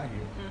since he got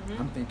here. Mhm.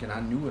 I'm thinking I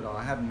knew it all.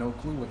 I have no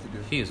clue what to do.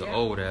 He is an Yeah.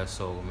 old ass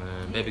soul,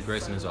 man. He Baby is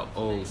Grayson so is an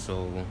lovely. old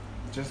soul.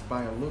 Just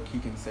by a look, he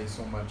can say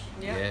so much.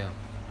 Yeah. Yeah.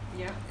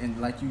 Yeah. And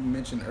like you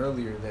mentioned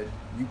earlier, that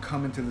you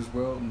come into this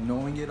world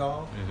knowing it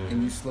all, Mhm.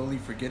 and you slowly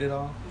forget it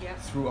all Yeah.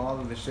 through all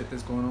of the shit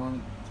that's going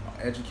on,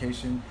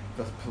 education,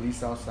 the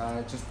police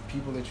outside, just the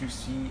people that you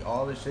see,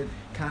 all this shit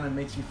kind of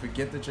makes you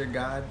forget that you're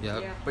God.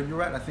 Yep. Yeah. But you're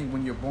right. I think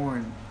when you're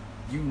born,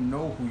 you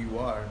know who you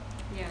are,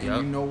 Yeah. and Yep.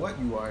 you know what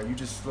you are. You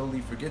just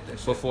slowly forget that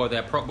shit.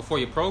 Before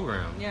your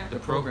program. Yeah. The The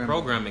programming.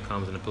 programming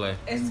comes into play.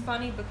 It's And-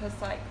 funny because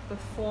like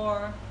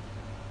before,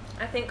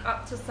 I think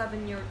up to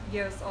 7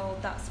 years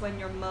old, that's when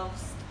you're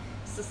most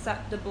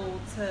susceptible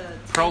to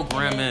taking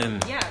Programming.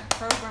 in- yeah,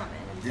 programming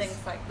and This-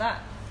 things like that.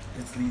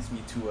 This leads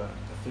me to a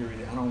theory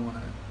that I don't want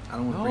to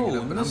No, bring it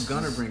up, but let's I'm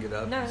gonna just- bring it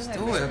up. No, Let's no, do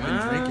no. it, Because I've been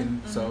man.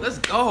 drinking, so Let's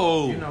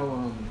go. you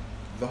know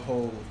the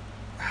whole.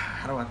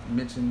 How do I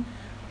mention?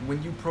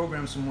 When you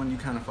program someone, you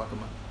kind of fuck them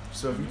up.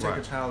 So if you take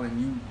Right. a child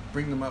and you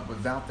bring them up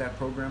without that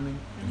programming,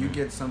 you Mhm.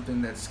 get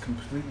something that's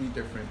completely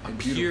different and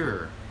beautiful.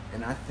 Pure.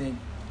 And I think,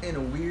 in a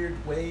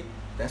weird way,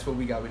 that's what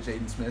we got with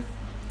Jaden Smith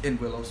and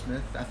Willow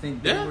Smith. I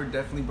think they Yeah. were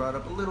definitely brought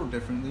up a little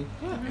differently,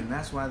 Yeah. and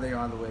that's why they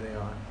are the way they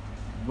are.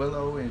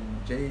 Willow and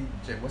Jay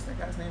what's that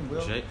guy's name?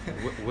 Will?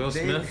 Will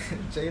Smith.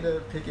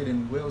 Jada Pickett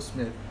and Will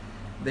Smith.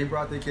 They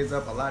brought their kids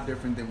up a lot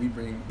different than we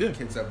bring Yeah.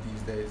 kids up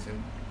these days,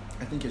 and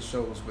I think it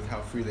shows with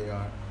how free they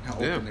are, how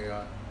Yeah. open they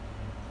are,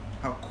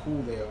 how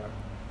cool they are.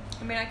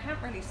 I mean, I can't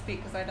really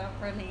speak because I don't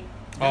really.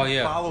 Oh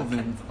yeah. Follow look them.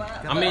 into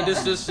that. I mean,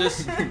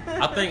 just.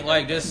 I think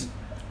like just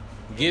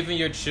giving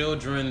your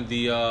children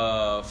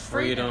the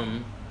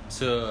freedom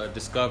to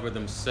discover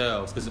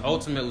themselves, because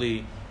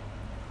ultimately,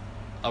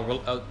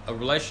 a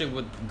relationship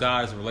with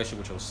God is a relationship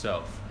with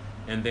yourself,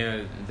 and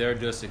they're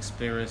just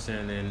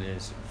experiencing in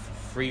this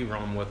free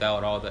roam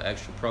without all the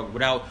extra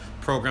without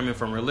programming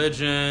from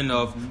religion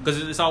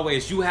because it's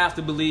always you have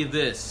to believe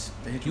this,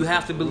 They hit you you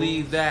have with to the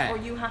believe rules. that, Or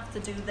you have to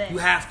do this. you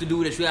have to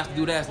do this, you have to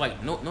do Yeah. that. It's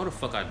like no the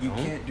fuck I don't. You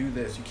can't do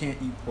this. You can't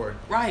eat pork.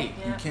 Right.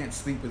 Yeah. You can't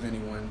sleep with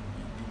anyone.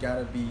 You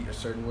gotta be a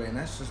certain way, and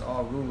that's just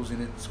all rules.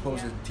 And it's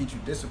supposed Yeah. to teach you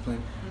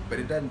discipline, but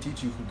it doesn't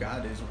teach you who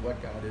God is or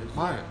what God is.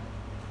 Right.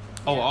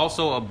 Oh, Yeah.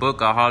 also a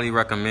book I highly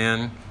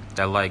recommend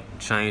that like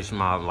changed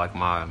my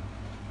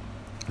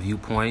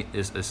viewpoint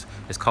is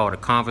it's called A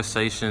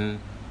Conversation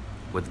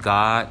with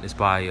God. It's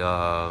by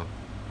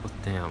what's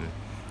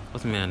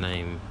the man's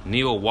name?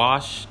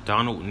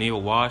 Donald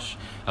Neil Wash.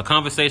 A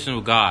Conversation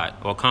with God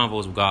or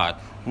Convos with God.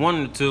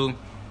 One of the two.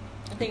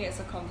 I think it's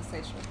a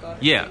conversation with God.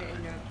 I've Yeah. seen it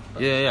in your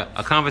book. Yeah.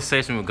 A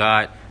Conversation with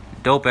God.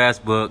 Dope ass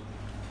book.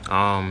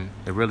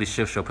 It really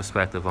shifts your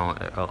perspective on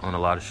a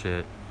lot of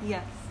shit.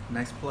 Yes.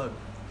 Nice plug.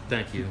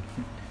 Thank you.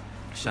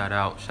 Shout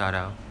out.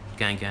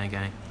 Gang.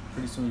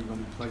 Pretty soon you're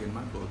gonna be plugging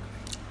my book,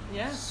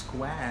 Yeah.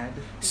 Squad.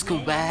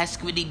 Scuba,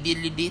 squiddy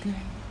diddly diddly.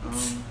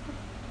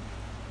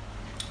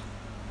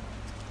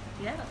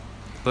 Yeah.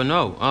 But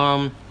no,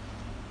 I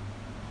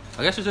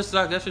guess it's just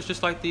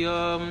like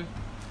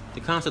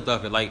the concept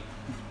of it, like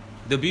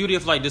the beauty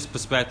of like this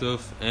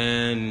perspective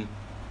and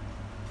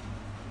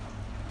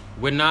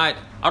we're not.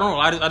 I don't know.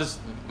 I just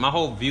my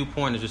whole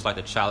viewpoint is just like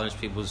to challenge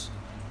people's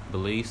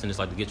beliefs and just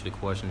like to get you to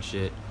question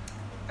shit.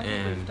 I think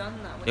And we've done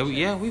that, which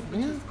yeah,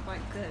 is quite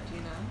good,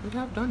 you know. we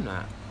have done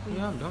that. We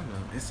have done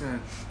that.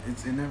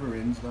 It never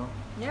ends though.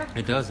 Yeah.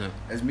 It doesn't.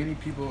 As many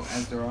people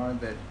as there are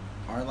that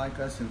are like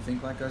us and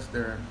think like us,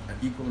 there are an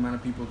equal amount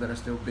of people that are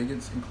still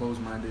bigots and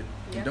closed-minded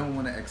Yeah. and don't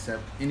want to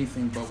accept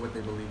anything but what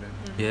they believe in.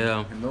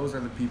 Yeah. And those are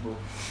the people,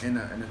 in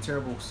a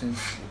terrible sense,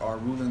 are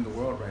ruling the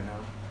world right now.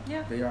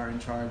 Yeah. They are in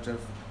charge of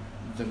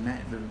the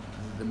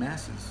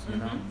masses. You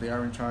know, Mhm. they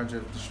are in charge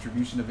of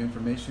distribution of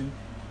information.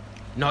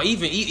 No,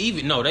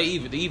 even no, they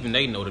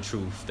know the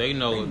truth. They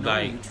know, They know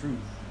like the truth.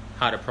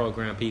 how to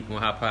program people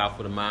and how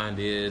powerful the mind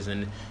is,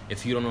 and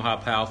if you don't know how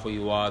powerful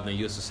you are, then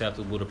you're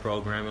susceptible to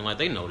programming. Like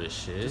they know this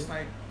shit. Just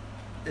like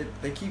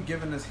they keep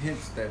giving us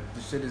hints that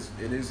the shit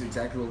is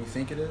exactly what we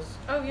think it is.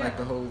 Oh, yeah. Like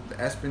the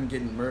Espen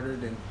getting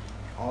murdered and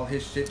all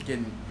his shit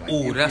getting. Like,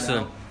 Ooh,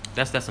 emptied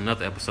that's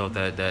another episode.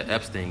 That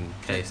Epstein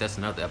case. That's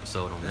another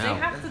episode on They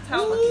that. have to That's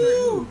tell the fucking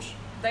truth. huge.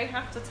 They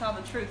have to tell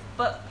the truth,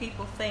 but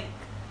people think,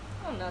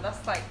 oh no,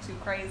 that's like too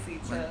crazy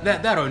to.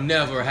 That'll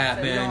never We all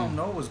happen.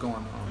 know what's going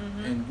on,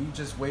 Mhm. and we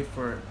just wait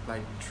for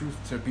like truth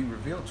to be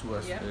revealed to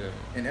us. Yeah.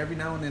 And every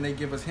now and then they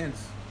give us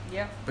hints,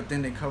 Yeah. but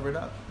then they cover it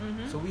up.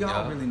 Mhm. So we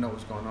all Yeah. really know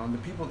what's going on. The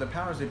people, the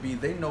powers that be,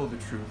 they know the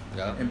truth,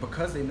 Yeah. and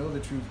because they know the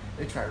truth,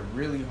 they try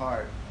really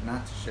hard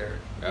not to share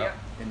it Yeah.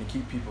 and to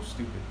keep people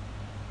stupid.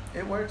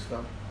 It works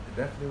though. It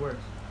definitely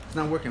works. It's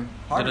not working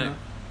hard But enough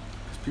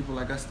because people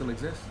like us still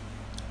exist.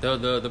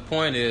 The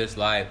point is,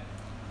 like,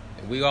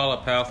 we all are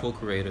powerful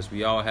creators.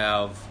 We all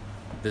have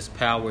this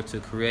power to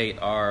create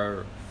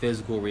our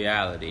physical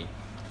reality.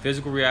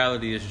 Physical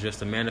reality is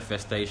just a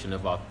manifestation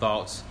of our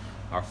thoughts,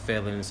 our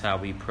feelings, how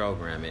we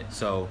program it.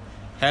 So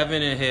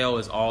heaven and hell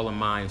is all a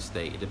mind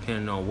state,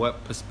 depending on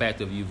what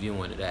perspective you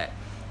view into that.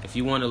 If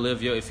you want to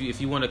live if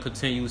you want to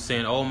continue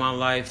saying, oh, my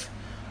life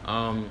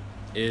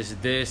is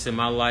this and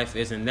my life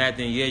isn't that,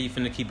 then yeah, you're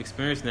finna keep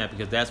experiencing that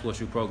because that's what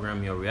you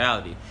program your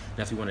reality.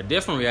 Now, if you want a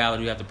different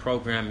reality, you have to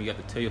program, you have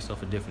to tell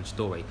yourself a different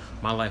story.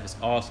 My life is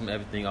awesome,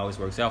 everything always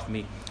works out for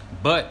me,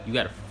 but you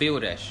got to feel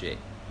that shit.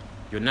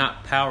 You're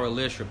not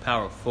powerless, you're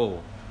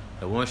powerful.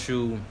 And once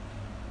you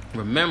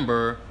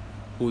remember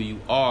who you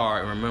are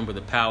and remember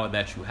the power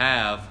that you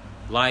have,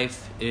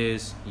 life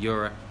is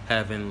your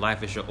heaven,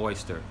 life is your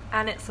oyster.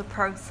 And it's a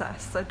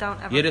process, so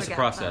don't ever. Yeah, it is a forget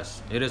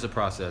process. It is a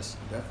process.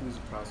 Definitely is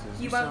a process.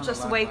 that. You sound won't a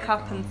just lot wake like,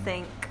 up and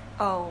think,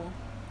 oh,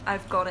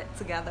 I've got it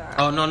together.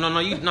 Oh no,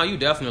 you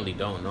definitely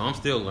don't know. I'm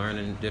still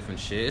learning different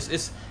shit.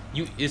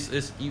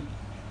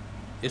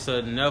 It's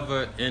a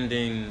never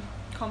ending.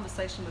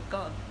 Conversation with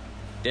God.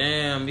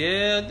 Damn,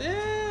 yeah. You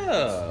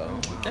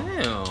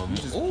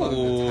just plugged the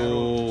title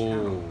of the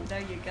channel. There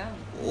you go.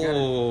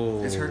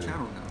 Oh, It's her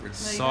channel now. There you go.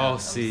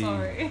 Saucy. I'm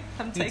sorry.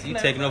 I'm You taking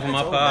taking over my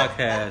It's over.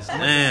 podcast. I'm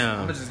Damn.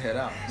 gonna just head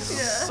out. You know? Yeah.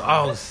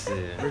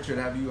 Saucy. Richard,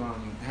 have you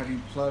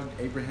plugged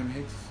Abraham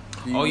Hicks?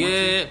 Do you Oh want to?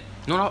 yeah.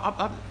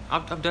 No,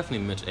 I've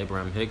definitely mentioned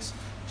Abraham Hicks.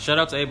 Shout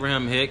out to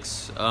Abraham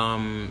Hicks.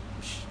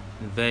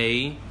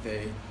 They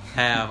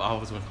have. I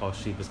always want to call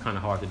she, but it's kind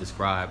of hard to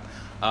describe.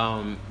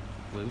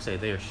 We say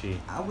they or she.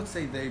 I would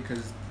say they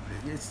because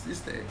it's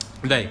they.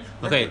 They.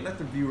 Okay. Let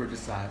the viewer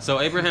decide. So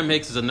Abraham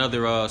Hicks is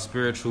another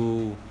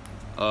spiritual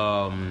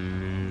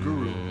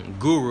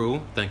guru.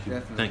 Thank you,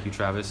 Definitely. Thank you,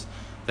 Travis.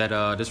 That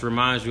just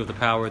reminds you of the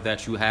power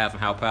that you have and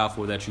how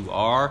powerful that you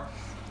are,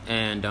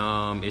 and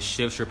it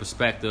shifts your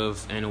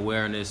perspective and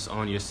awareness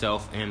on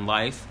yourself and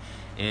life,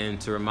 and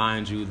to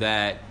remind you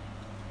that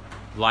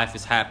life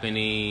is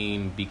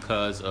happening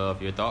because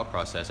of your thought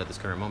process at this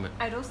current moment.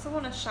 I'd also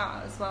want to shout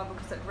out as well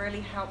because it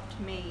really helped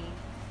me,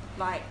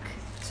 like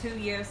 2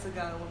 years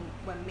ago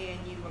when me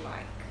and you were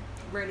like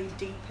really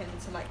deep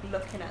into like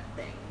looking at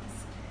things.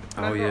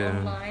 Oh, Remember yeah.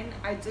 online,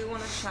 I do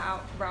want to shout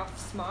out Ralph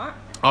Smart.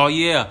 Oh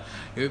yeah,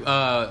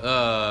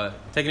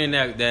 taking in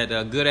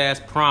that good ass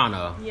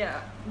prana. Yeah,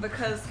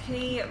 because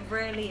he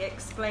really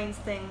explains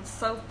things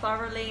so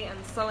thoroughly and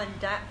so in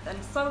depth and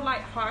so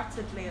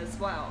lightheartedly as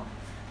well.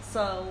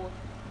 So,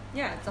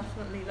 yeah,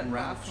 definitely look that up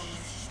Ralph on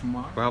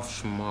Smart.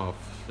 Ralph Schmuff.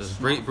 Just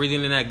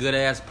breathing in that good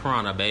ass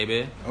prana,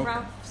 baby. Okay.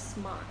 Ralph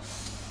Smart.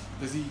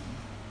 Does he?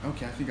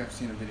 Okay, I think I've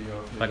seen a video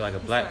of him. Like a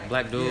He's black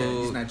like- dude.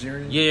 Yeah, he's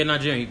Nigerian. Yeah,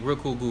 Nigerian. Real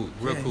cool dude.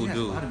 Real Yeah, cool he has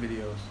dude. a lot of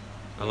videos.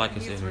 I like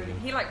his He's energy. really,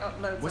 he like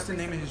uploads. What's the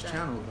every name of his single day.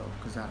 channel though?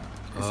 Because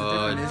it's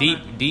a different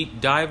name.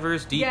 Deep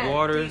divers, deep Yeah,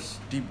 waters,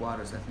 Deep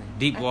Waters, I think.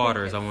 deep I think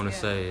waters. I it's- want to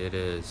yeah. say it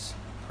is.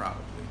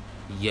 Probably.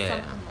 Yeah.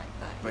 Something like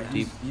that. But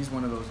yeah. he's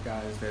one of those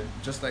guys that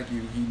just like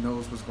you, he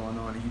knows what's going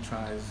on and he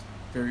tries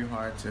very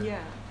hard to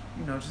Yeah,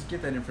 just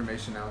get that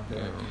information out there.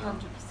 Yeah. you know? 100%.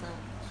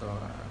 So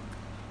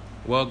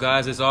Well,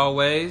 guys, as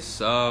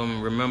always,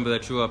 remember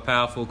that you are a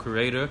powerful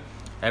creator.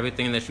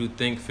 Everything that you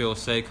think, feel,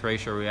 say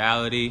creates your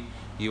reality.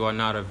 You are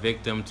not a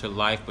victim to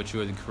life, but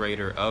you are the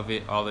creator of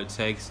it. All it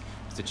takes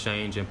is a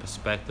change in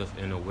perspective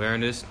and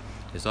awareness.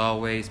 As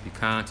always, be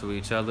kind to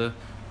each other.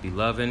 Be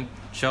loving.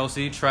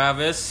 Chelsea,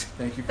 Travis,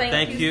 thank you for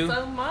Thank you you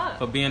so much.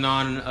 for being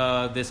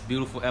on this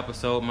beautiful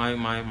episode,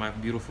 my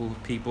beautiful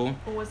people.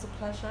 Always a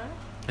pleasure.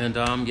 And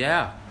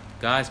yeah,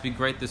 guys, be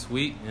great this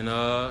week,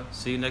 and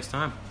see you next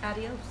time.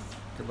 Adios.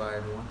 Goodbye,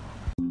 everyone.